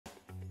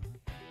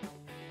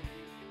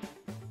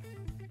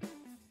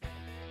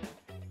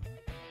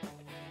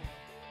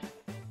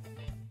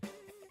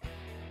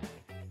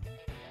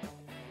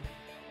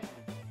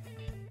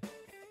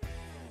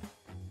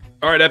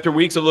All right, after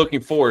weeks of looking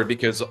forward,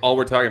 because all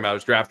we're talking about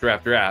is draft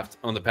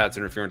on the Pats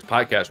Interference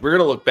podcast, we're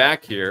going to look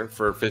back here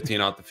for 15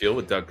 Off the Field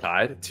with Doug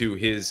Kyed to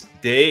his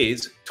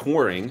days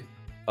touring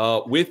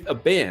with a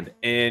band.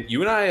 And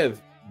you and I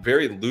have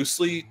very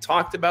loosely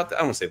talked about that. I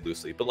don't want to say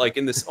loosely, but like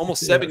in this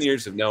almost 7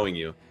 years of knowing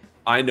you,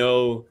 I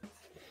know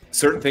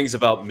certain things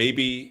about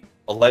maybe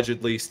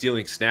allegedly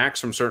stealing snacks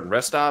from certain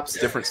rest stops,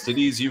 different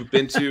cities you've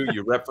been to.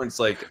 You reference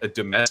like a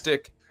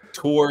domestic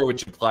tour,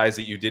 which implies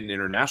that you did an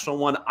international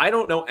one. I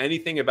don't know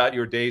anything about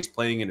your days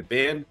playing in a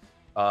band,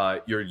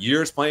 your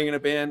years playing in a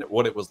band,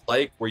 what it was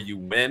like, where you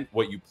went,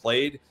 what you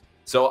played.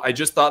 So I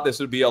just thought this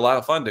would be a lot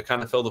of fun to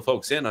kind of fill the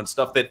folks in on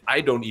stuff that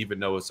I don't even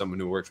know as someone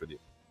who works with you.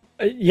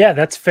 Yeah,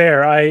 that's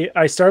fair.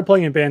 I started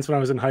playing in bands when I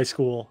was in high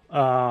school,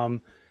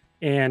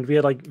 and we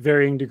had like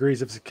varying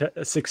degrees of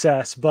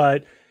success.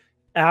 But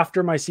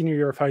after my senior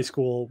year of high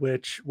school,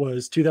 which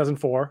was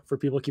 2004 for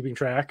people keeping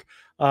track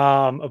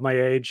of my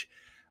age,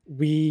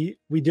 we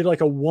did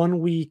like a 1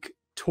 week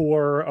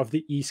tour of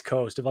the East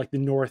Coast, of like the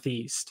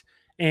Northeast,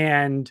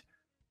 and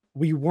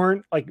we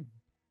weren't like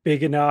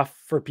big enough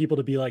for people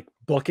to be like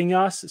booking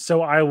us.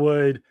 So I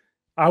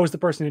was the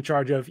person in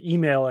charge of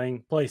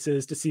emailing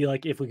places to see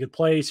like if we could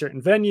play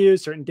certain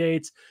venues, certain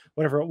dates,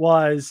 whatever it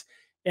was.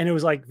 And it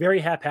was like very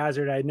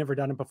haphazard. I had never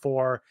done it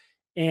before.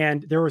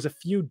 And there was a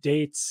few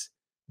dates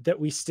that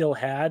we still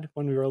had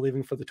when we were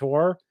leaving for the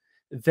tour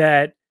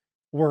that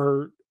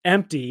were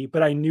empty,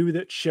 but I knew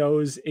that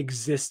shows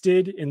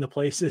existed in the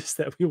places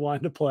that we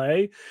wanted to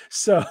play.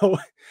 So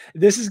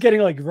this is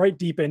getting like right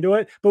deep into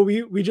it, but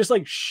we just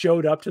like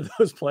showed up to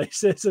those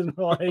places and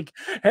we're like,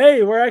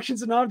 hey, we're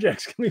Actions and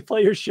Objects. Can we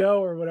play your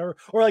show or whatever?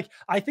 Or like,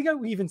 I think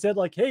we even said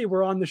like, hey,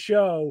 we're on the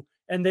show.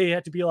 And they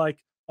had to be like,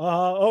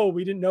 oh,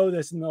 we didn't know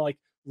this. And they're like,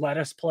 let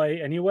us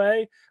play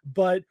anyway.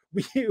 But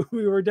we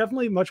were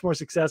definitely much more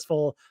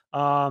successful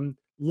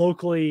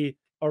locally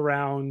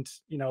around,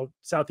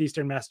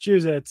 southeastern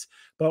Massachusetts,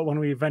 but when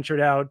we ventured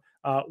out,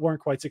 weren't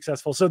quite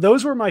successful. So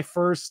those were my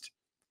first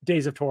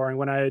days of touring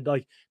when I had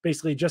like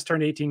basically just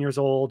turned 18 years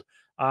old.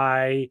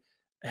 I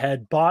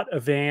had bought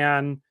a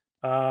van,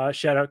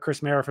 shout out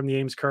Chris Mara from the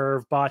Ames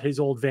Curve, bought his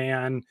old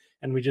van,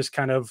 and we just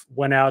kind of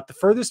went out. The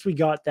furthest we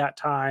got that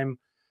time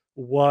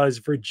was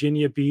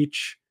Virginia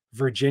Beach,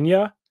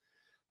 Virginia.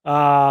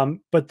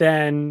 But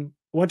then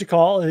went to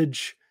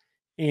college,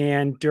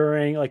 and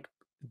during like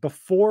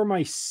before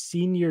my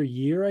senior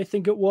year, I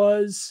think it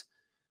was,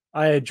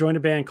 I had joined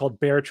a band called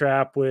Bear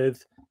Trap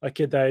with a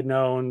kid that I had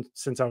known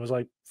since I was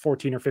like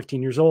 14 or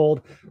 15 years old,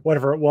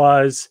 whatever it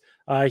was.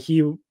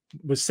 He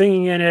was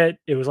singing in it.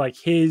 It was like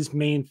his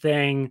main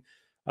thing.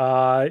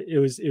 It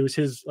was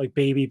his like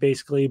baby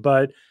basically,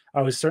 but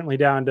I was certainly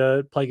down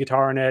to play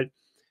guitar in it.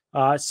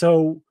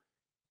 So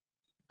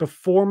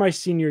before my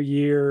senior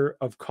year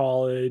of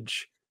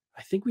college,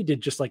 I think we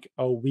did just like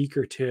a week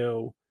or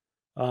two.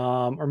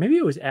 Or maybe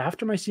it was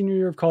after my senior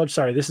year of college.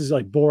 Sorry, this is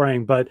like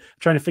boring, but I'm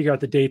trying to figure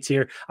out the dates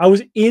here. I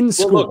was in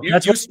school. Well,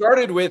 look, you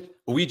started with,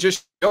 we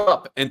just showed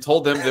up and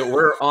told them that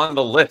we're on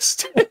the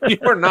list.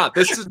 You're not.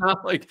 This is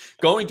not like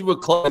going to a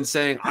club and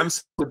saying, I'm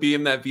supposed to be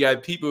in that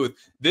VIP booth.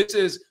 This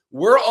is,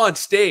 we're on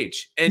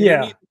stage and you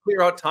need to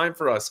clear out time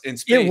for us and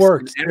space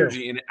and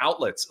energy and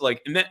outlets.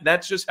 Like, and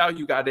that's just how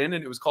you got in.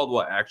 And it was called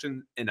what?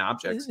 Action and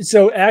Objects?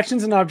 So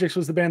Actions and Objects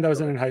was the band that I was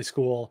in high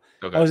school.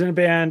 Okay. I was in a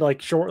band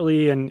like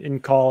shortly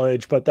in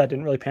college, but that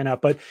didn't really pan out.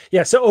 But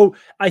yeah, so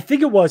I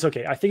think it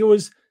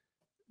was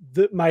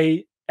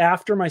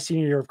after my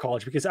senior year of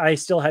college, because I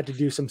still had to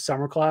do some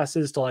summer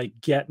classes to like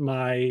get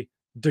my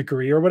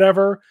degree or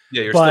whatever.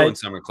 Yeah, you're still in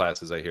summer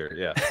classes, I hear.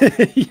 Yeah.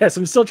 Yes,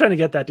 I'm still trying to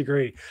get that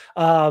degree.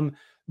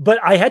 But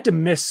I had to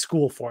miss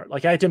school for it.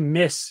 Like I had to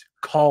miss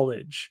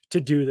college to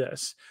do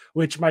this,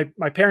 which my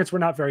parents were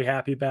not very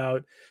happy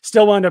about.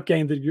 Still wound up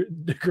getting the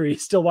degree,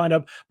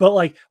 but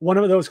like one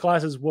of those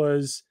classes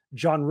was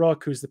John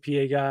Rook, who's the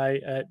PA guy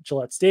at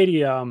Gillette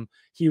Stadium.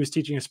 He was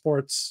teaching a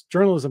sports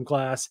journalism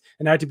class,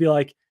 and I had to be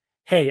like,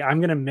 hey, I'm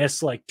going to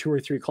miss like 2 or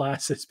 3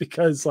 classes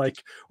because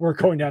like we're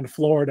going down to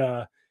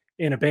Florida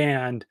in a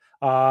band.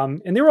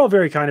 And they were all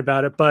very kind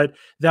about it, but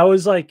that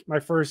was like my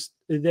first,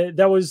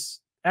 that was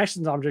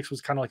Actions and Objects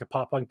was kind of like a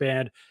pop punk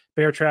band.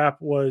 Bear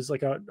Trap was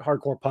like a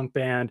hardcore punk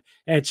band.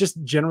 And it's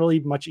just generally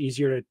much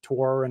easier to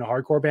tour in a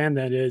hardcore band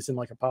than it is in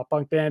like a pop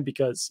punk band,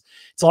 because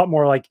it's a lot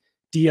more like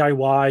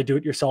DIY, do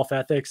it yourself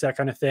ethics, that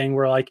kind of thing,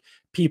 where like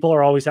people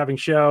are always having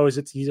shows.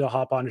 It's easy to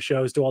hop onto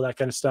shows, do all that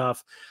kind of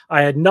stuff.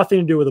 I had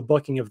nothing to do with the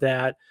booking of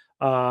that.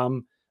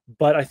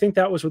 But I think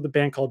that was with a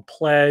band called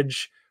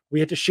Pledge. We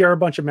had to share a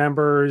bunch of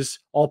members,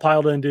 all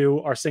piled into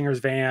our singer's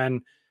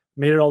van,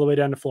 made it all the way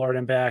down to Florida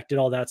and back, did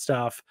all that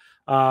stuff.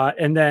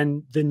 And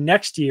then the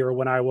next year,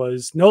 when I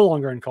was no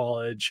longer in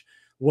college,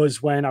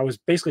 was when I was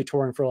basically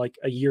touring for like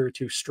a year or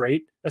two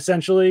straight,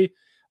 essentially,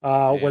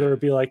 whether it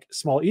be like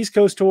small East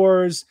Coast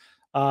tours.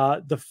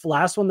 The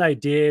last one that I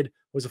did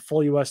was a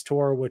full US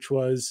tour, which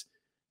was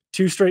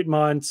 2 straight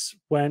months,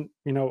 went,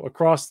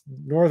 across the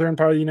northern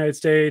part of the United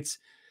States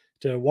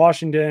to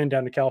Washington,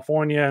 down to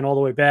California and all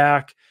the way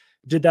back,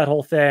 did that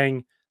whole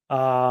thing.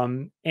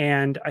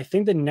 And I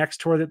think the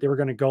next tour that they were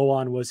going to go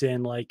on was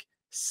in like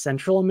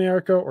Central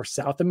America or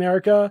South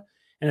America.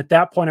 And at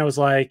that point I was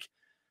like,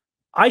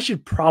 I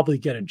should probably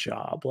get a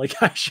job. Like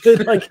I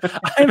should like,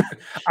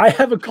 I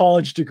have a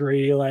college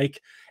degree,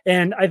 like,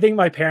 and I think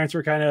my parents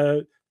were kind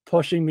of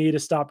pushing me to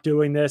stop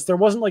doing this. There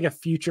wasn't like a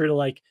future to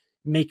like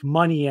make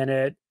money in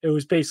it. It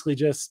was basically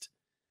just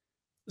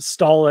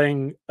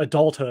stalling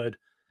adulthood.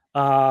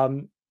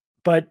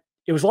 But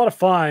it was a lot of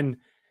fun,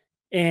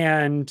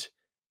 and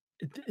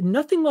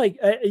nothing like,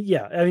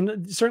 yeah, I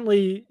mean,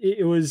 certainly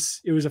it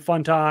was a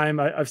fun time.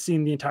 I've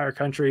seen the entire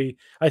country.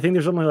 I think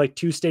there's only like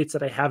 2 states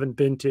that I haven't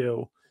been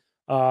to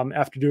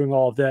after doing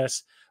all of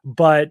this.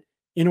 But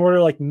in order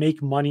to like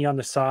make money on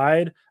the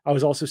side, I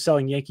was also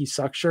selling Yankee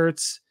Suck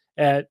shirts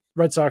at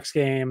Red Sox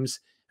games,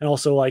 and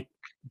also like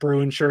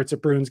Bruins shirts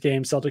at Bruins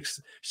games, Celtics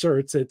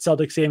shirts at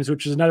Celtics games,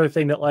 which is another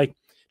thing that like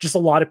just a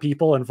lot of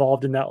people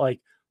involved in that like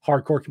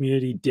hardcore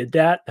community did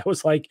that. That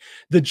was like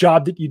the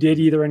job that you did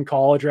either in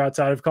college or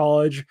outside of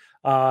college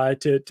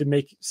to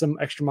make some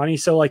extra money.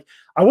 So like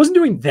I wasn't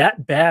doing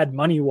that bad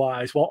money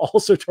wise while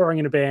also touring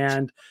in a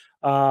band,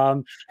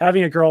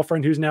 having a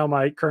girlfriend who's now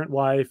my current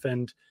wife.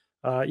 And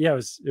yeah,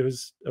 it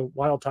was a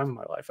wild time in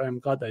my life. I'm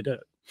glad that I did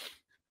it.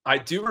 I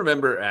do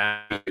remember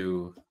asking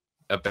you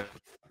about,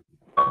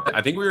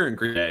 I think we were in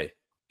Green Bay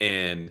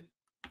and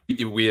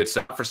we had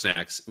stopped for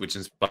snacks, which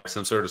inspired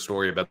some sort of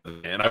story about the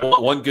van. I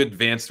want one good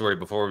van story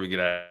before we get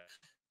out.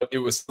 It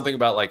was something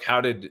about like,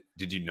 how did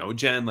you know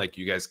Jen? Like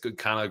you guys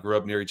kind of grew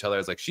up near each other. I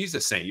was like, she's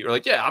a saint. You're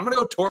like, yeah, I'm going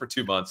to go tour for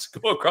 2 months,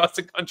 go across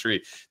the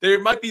country. There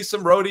might be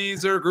some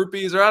roadies or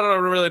groupies, or I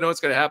don't really know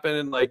what's going to happen.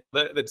 And like,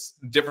 that's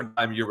a different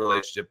time in your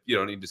relationship. You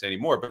don't need to say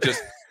anymore, but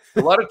just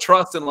a lot of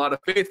trust and a lot of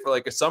faith for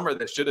like a summer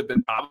that should have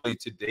been probably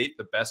to date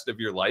the best of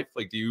your life.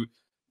 Like,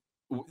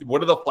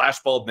 what are the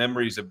flashbulb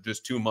memories of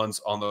just 2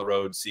 months on the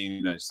road seeing the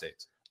United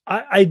States?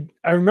 I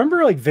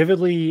remember like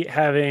vividly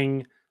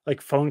having like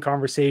phone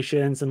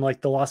conversations in like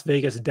the Las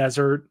Vegas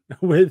desert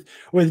with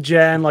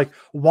Jen, like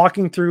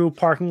walking through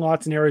parking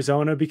lots in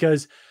Arizona,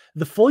 because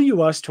the full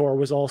US tour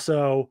was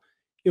also,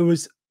 it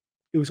was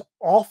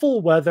awful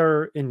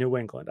weather in New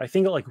England. I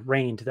think it like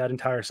rained that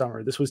entire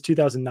summer. This was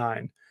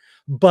 2009,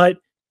 but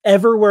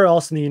everywhere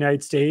else in the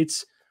United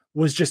States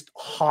was just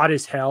hot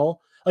as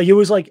hell. Like it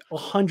was like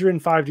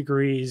 105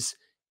 degrees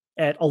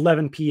at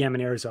 11 p.m.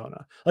 in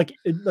Arizona. Like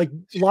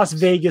Las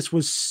Vegas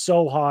was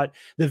so hot.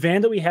 The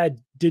van that we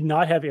had did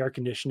not have air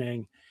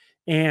conditioning.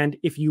 And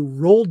if you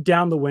rolled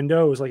down the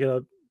window, it was like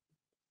a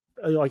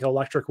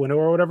electric window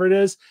or whatever it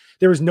is,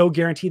 there was no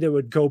guarantee that it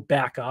would go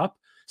back up.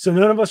 So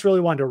none of us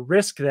really wanted to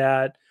risk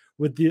that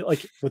with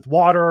with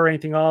water or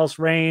anything else,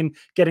 rain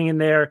getting in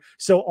there.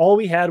 So all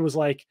we had was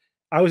like,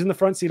 I was in the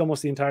front seat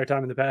almost the entire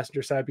time in the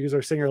passenger side because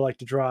our singer liked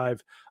to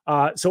drive.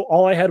 So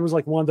all I had was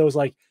like one of those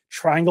like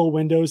triangle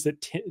windows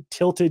that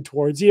tilted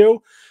towards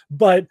you.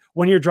 But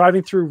when you're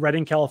driving through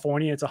Redding,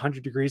 California, it's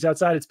 100 degrees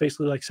outside. It's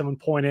basically like someone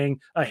pointing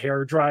a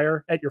hair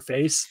dryer at your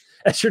face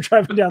as you're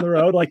driving down the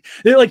road. Like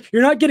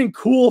you're not getting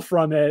cool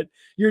from it.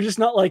 You're just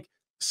not like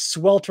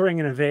sweltering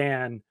in a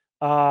van.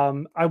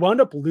 I wound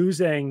up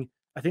losing,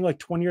 I think like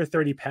 20 or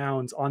 30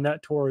 pounds on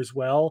that tour as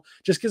well,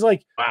 just because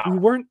like we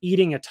weren't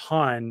eating a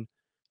ton.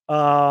 We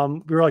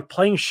were like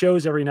playing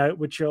shows every night,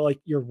 which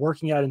you're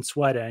working out and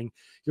sweating.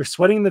 You're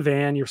sweating in the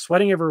van, you're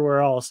sweating everywhere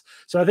else.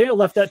 So I think I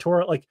left that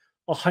tour at like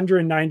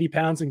 190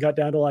 pounds and got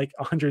down to like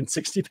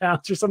 160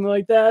 pounds or something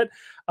like that.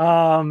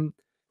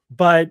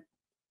 But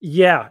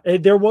yeah,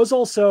 there was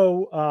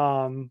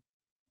also,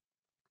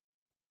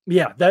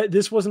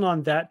 this wasn't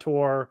on that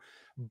tour,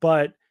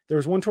 but there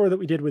was one tour that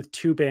we did with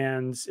 2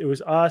 bands. It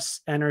was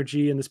us,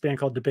 Energy, and this band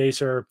called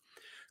Debaser,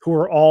 who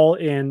were all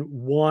in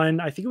one,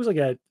 I think it was like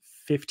a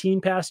 15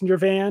 passenger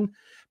van,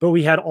 but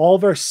we had all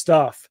of our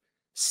stuff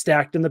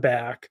stacked in the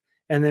back.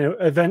 And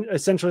then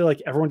essentially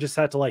like everyone just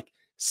had to like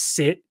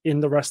sit in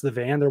the rest of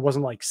the van. There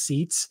wasn't like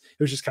seats.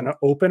 It was just kind of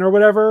open or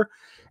whatever.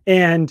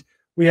 And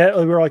we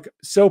were like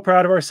so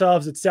proud of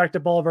ourselves. It stacked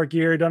up all of our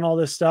gear, done all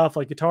this stuff,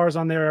 like guitars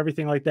on there,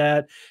 everything like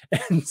that.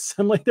 And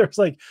suddenly there's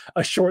like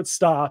a short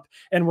stop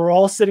and we're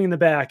all sitting in the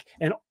back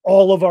and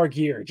all of our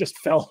gear just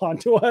fell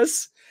onto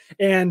us.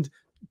 And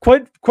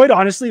quite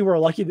honestly, we're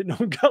lucky that no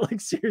one got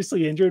like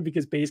seriously injured,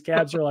 because base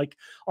cabs are like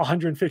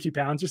 150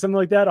 pounds or something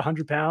like that,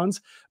 100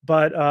 pounds.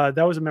 But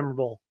that was a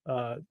memorable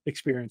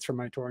experience from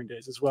my touring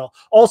days as well.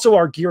 Also,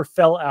 our gear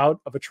fell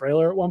out of a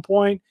trailer at one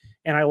point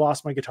and I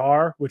lost my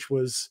guitar, which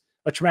was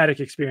a traumatic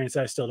experience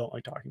that I still don't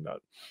like talking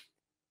about.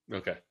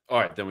 Okay. All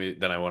right.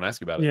 Then I won't ask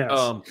you about it.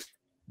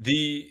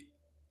 Yes.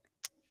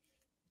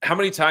 How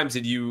many times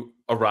did you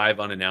arrive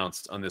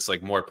unannounced on this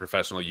like more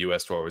professional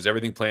US tour? Was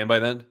everything planned by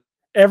then?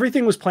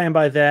 Everything was planned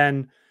by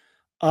then.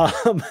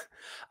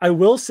 I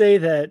will say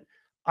that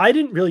I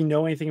didn't really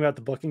know anything about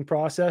the booking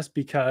process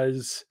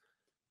because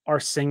our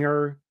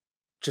singer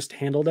just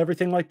handled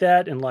everything like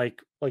that. And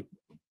like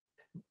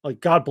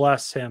God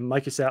bless him,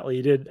 Mike Kadlick,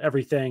 he did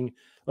everything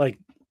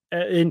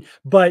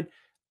but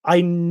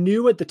I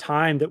knew at the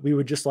time that we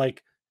would just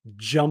like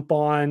jump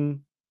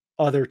on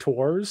other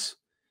tours.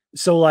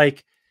 So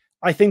like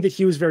I think that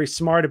he was very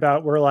smart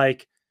about where,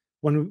 like,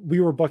 when we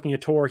were booking a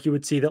tour, he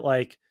would see that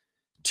like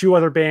 2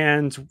 other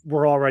bands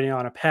were already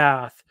on a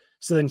path.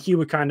 So then he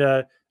would kind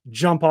of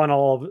jump on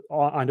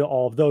onto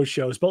all of those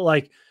shows. But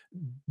like,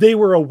 they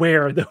were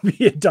aware that we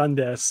had done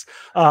this.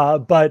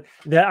 But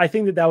that, I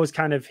think that that was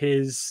kind of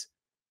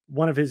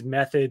one of his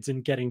methods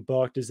in getting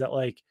booked, is that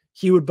like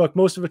he would book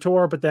most of a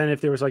tour, but then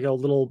if there was like a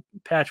little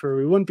patch where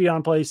we wouldn't be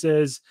on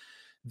places,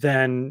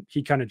 then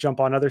he'd kind of jump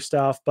on other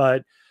stuff.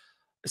 But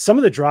some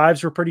of the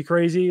drives were pretty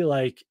crazy.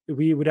 Like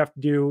we would have to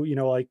do,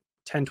 like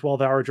 10,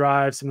 12-hour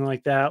drives, something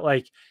like that.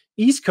 Like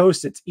East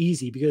Coast, it's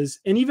easy because,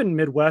 and even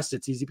Midwest,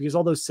 it's easy because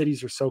all those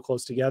cities are so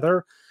close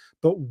together.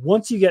 But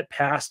once you get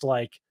past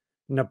like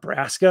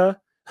Nebraska,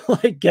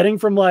 like getting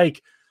from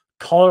like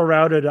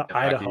Colorado to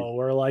Idaho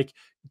or like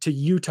to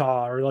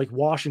Utah or like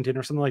Washington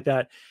or something like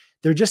that,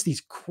 they're just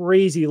these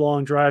crazy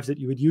long drives that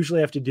you would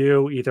usually have to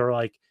do either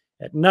like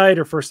at night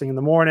or first thing in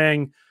the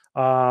morning.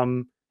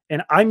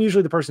 And I'm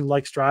usually the person who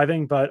likes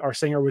driving, but our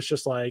singer was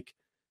just like,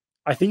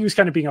 I think he was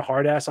kind of being a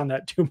hard ass on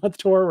that 2-month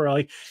tour where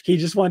like he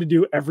just wanted to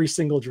do every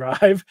single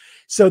drive.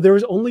 So there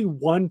was only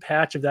one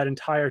patch of that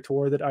entire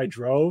tour that I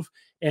drove,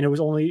 and it was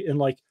only in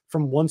like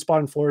from one spot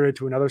in Florida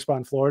to another spot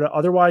in Florida.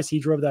 Otherwise, he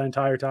drove that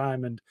entire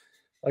time. And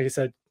like I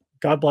said,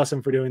 God bless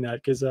him for doing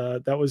that, because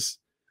that was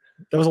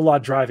a lot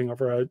of driving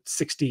over a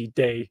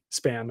 60-day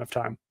span of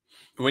time.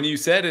 When you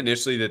said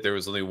initially that there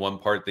was only one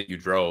part that you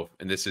drove,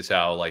 and this is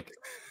how like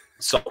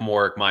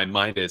sophomoric my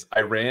mind is,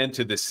 I ran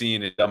to the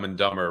scene in Dumb and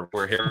Dumber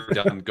where Harry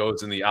Dunn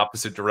goes in the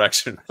opposite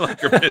direction,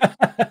 like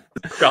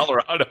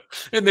Colorado,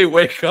 and they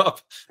wake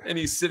up and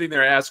he's sitting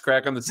there ass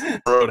crack on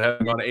the road,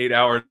 having gone 8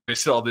 hours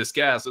to all this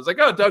gas. It's like,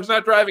 oh, Doug's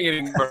not driving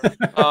anymore.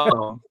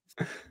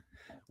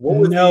 What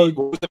was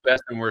the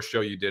best and worst show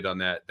you did on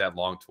that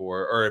long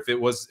tour? Or if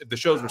the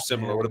shows were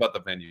similar, what about the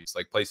venues,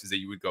 like places that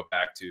you would go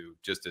back to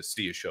just to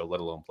see a show, let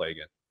alone play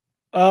again?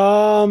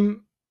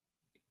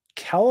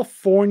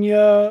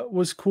 California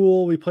was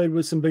cool. We played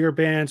with some bigger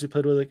bands. We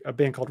played with like a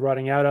band called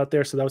Rotting Out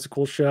there, so that was a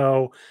cool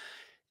show.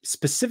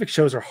 Specific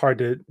shows are hard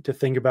to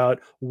think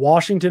about.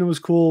 Washington was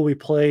cool. We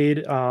played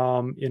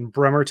in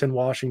Bremerton,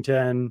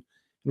 Washington,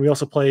 and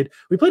we played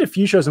a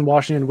few shows in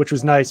Washington, which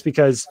was nice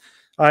because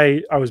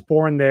I was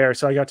born there,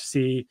 so I got to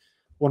see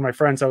one of my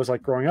friends I was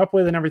like growing up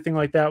with and everything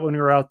like that when we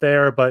were out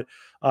there. But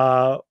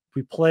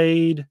we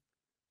played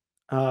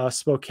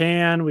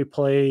Spokane. We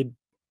played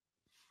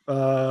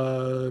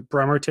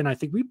Bremerton. I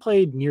think we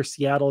played near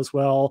Seattle as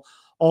well.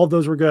 All of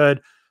those were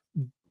good.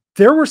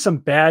 There were some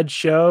bad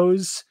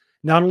shows,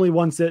 not only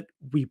ones that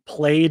we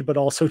played, but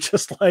also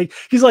just like,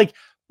 it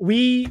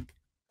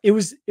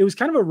was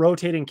kind of a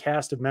rotating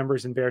cast of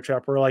members in Bear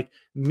Trap, where like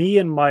me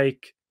and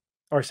Mike,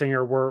 our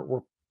singer,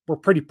 were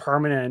pretty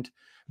permanent.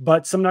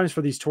 But sometimes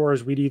for these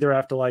tours, we'd either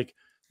have to like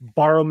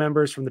borrow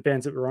members from the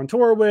bands that we were on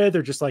tour with,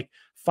 or just like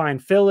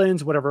find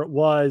fill-ins, whatever it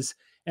was.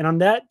 And on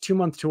that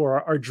 2-month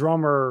tour, our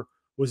drummer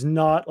was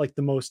not like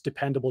the most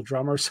dependable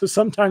drummer. So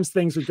sometimes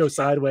things would go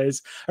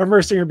sideways. I remember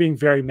a singer being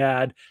very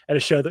mad at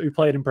a show that we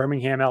played in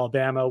Birmingham,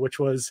 Alabama, which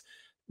was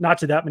not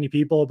to that many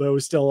people, but it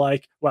was still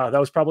like, wow, that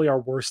was probably our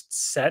worst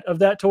set of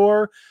that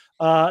tour.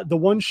 The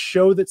one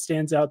show that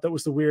stands out that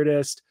was the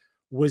weirdest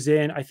was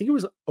in, I think it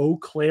was Eau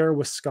Claire,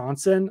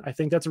 Wisconsin. I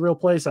think that's a real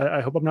place.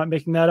 I hope I'm not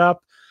making that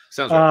up.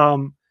 Sounds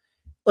right.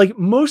 Like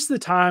most of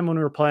the time when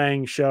we were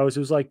playing shows, it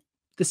was like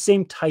the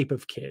same type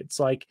of kids,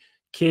 like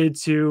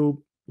kids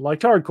who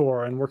liked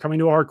hardcore and were coming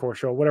to a hardcore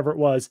show, whatever it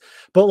was.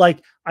 But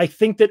like, I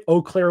think that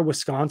Eau Claire,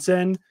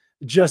 Wisconsin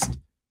just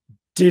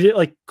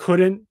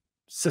couldn't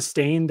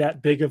sustain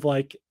that big of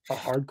like a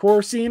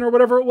hardcore scene or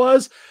whatever it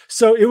was.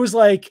 So it was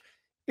like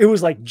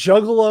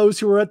juggalos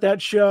who were at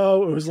that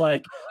show. It was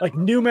like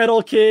new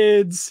metal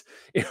kids.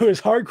 It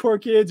was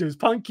hardcore kids. It was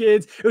punk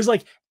kids. It was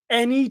like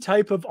any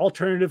type of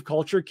alternative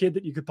culture kid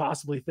that you could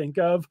possibly think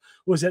of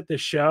was at this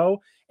show.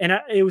 And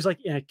it was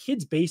like in a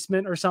kid's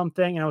basement or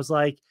something. And I was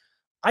like,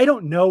 I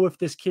don't know if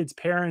this kid's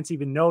parents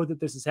even know that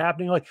this is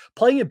happening. Like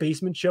playing a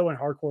basement show in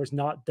hardcore is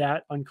not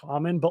that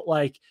uncommon, but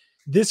like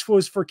this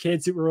was for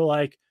kids that were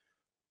like,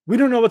 we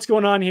don't know what's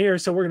going on here,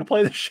 so we're going to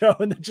play the show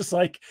and then just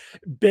like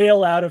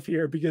bail out of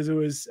here because it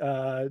was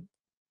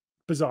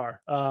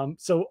bizarre.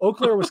 So Eau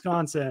Claire,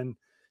 Wisconsin,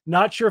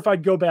 not sure if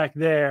I'd go back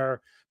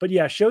there, but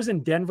yeah, shows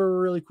in Denver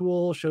were really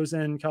cool. Shows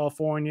in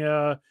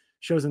California,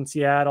 shows in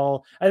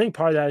Seattle. I think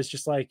part of that is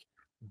just like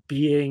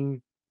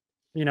being,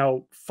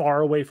 far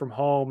away from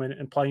home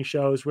and playing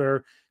shows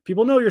where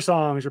people know your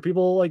songs or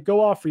people like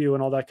go off for you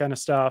and all that kind of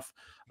stuff.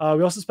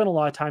 We also spent a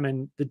lot of time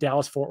in the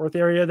Dallas-Fort Worth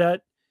area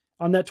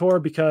on that tour,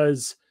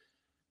 because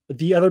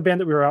the other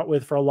band that we were out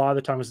with for a lot of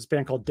the time was this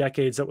band called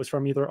Decades that was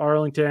from either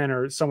Arlington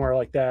or somewhere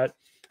like that.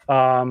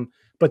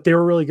 But they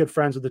were really good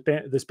friends with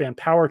this band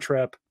Power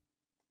Trip,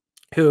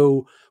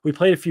 who we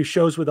played a few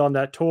shows with on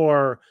that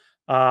tour.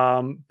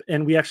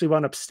 And we actually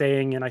wound up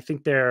staying in, I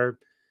think, their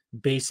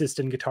bassist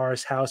and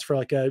guitarist house for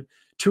like a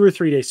 2 or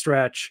 3 day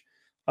stretch.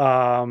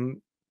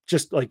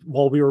 Just like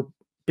while we were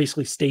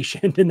basically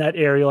stationed in that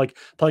area, like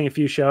playing a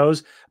few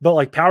shows. But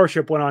like Power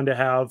Trip went on to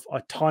have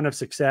a ton of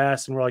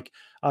success and were like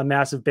a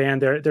massive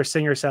band. Their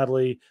singer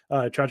sadly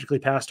tragically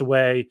passed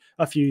away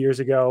a few years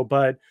ago,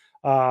 but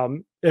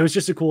it was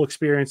just a cool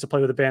experience to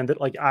play with a band that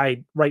like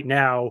I right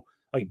now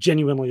like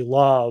genuinely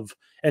love,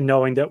 and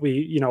knowing that we,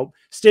 you know,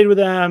 stayed with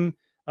them,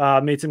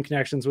 made some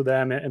connections with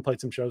them, and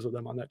played some shows with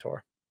them on that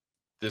tour.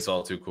 This is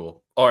all too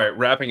cool. All right,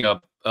 wrapping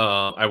up.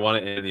 I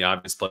want to end in the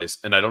obvious place,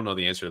 and I don't know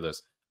the answer to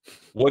this.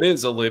 What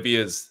is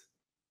Olivia's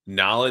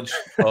knowledge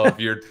of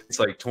your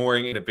like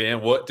touring in a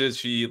band? What does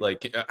she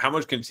like? How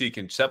much can she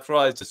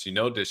conceptualize? Does she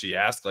know? Does she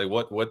ask? Like,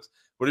 what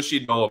does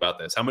she know about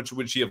this? How much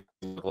would she have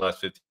in the last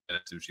 15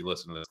 minutes if she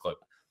listened to this clip?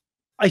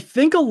 I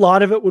think a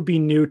lot of it would be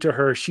new to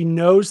her. She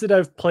knows that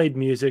I've played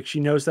music. She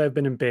knows that I've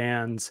been in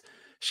bands.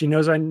 She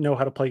knows I know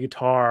how to play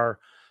guitar.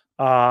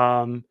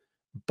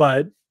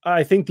 But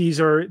I think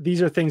these are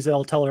things that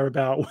I'll tell her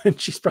about when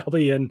she's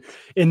probably in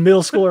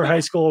middle school or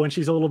high school, when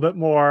she's a little bit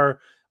more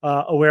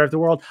aware of the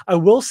world. I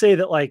will say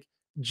that like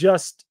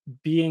just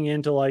being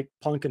into like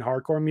punk and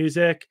hardcore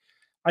music,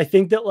 I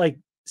think that like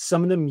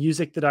some of the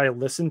music that I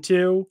listen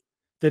to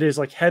that is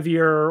like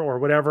heavier or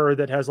whatever,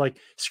 that has like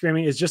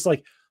screaming, is just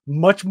like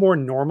much more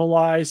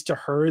normalized to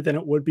her than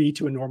it would be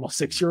to a normal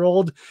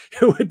 6-year-old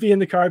who would be in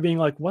the car being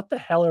like, what the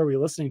hell are we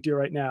listening to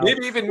right now?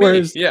 Maybe even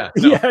me. Yeah.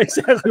 No. Yeah,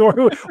 exactly.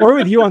 Or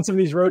with you on some of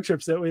these road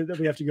trips that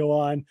we have to go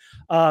on.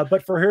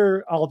 But for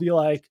her, I'll be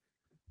like,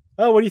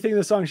 oh, what do you think of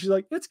the song? She's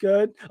like, it's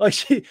good. Like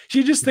she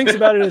just thinks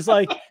about it as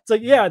like, it's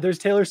like, yeah, there's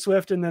Taylor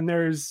Swift, and then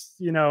there's,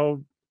 you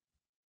know,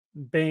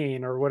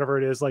 Bane or whatever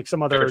it is, like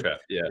some other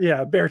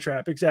Bear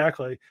Trap,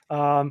 exactly.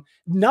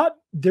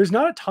 There's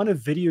not a ton of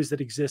videos that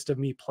exist of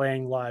me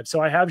playing live, so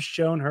I have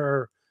shown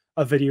her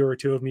a video or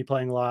two of me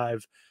playing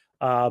live,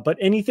 but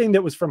anything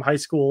that was from high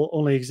school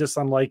only exists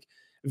on like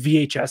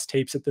VHS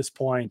tapes at this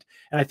point,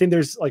 and I think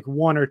there's like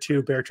 1 or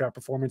 2 Bear Trap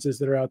performances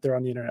that are out there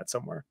on the internet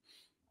somewhere.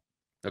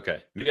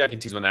 Okay, maybe I can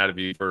tease one out of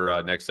you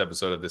for next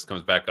episode if this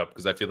comes back up,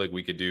 because I feel like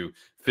we could do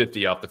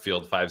 50 off the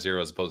field, 5-0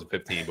 as opposed to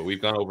 15, but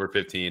we've gone over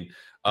 15.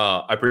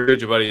 I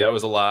appreciate you, buddy. That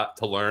was a lot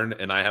to learn,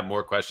 and I have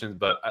more questions.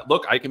 But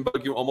look, I can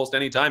bug you almost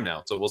any time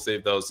now, so we'll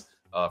save those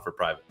for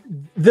private.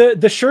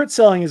 The shirt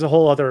selling is a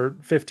whole other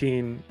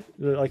 15,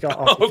 like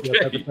off the field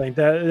type of thing.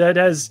 That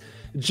has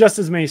just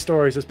as many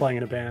stories as playing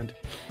in a band.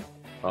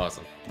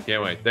 Awesome.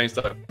 Can't wait. Thanks,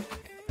 Doug.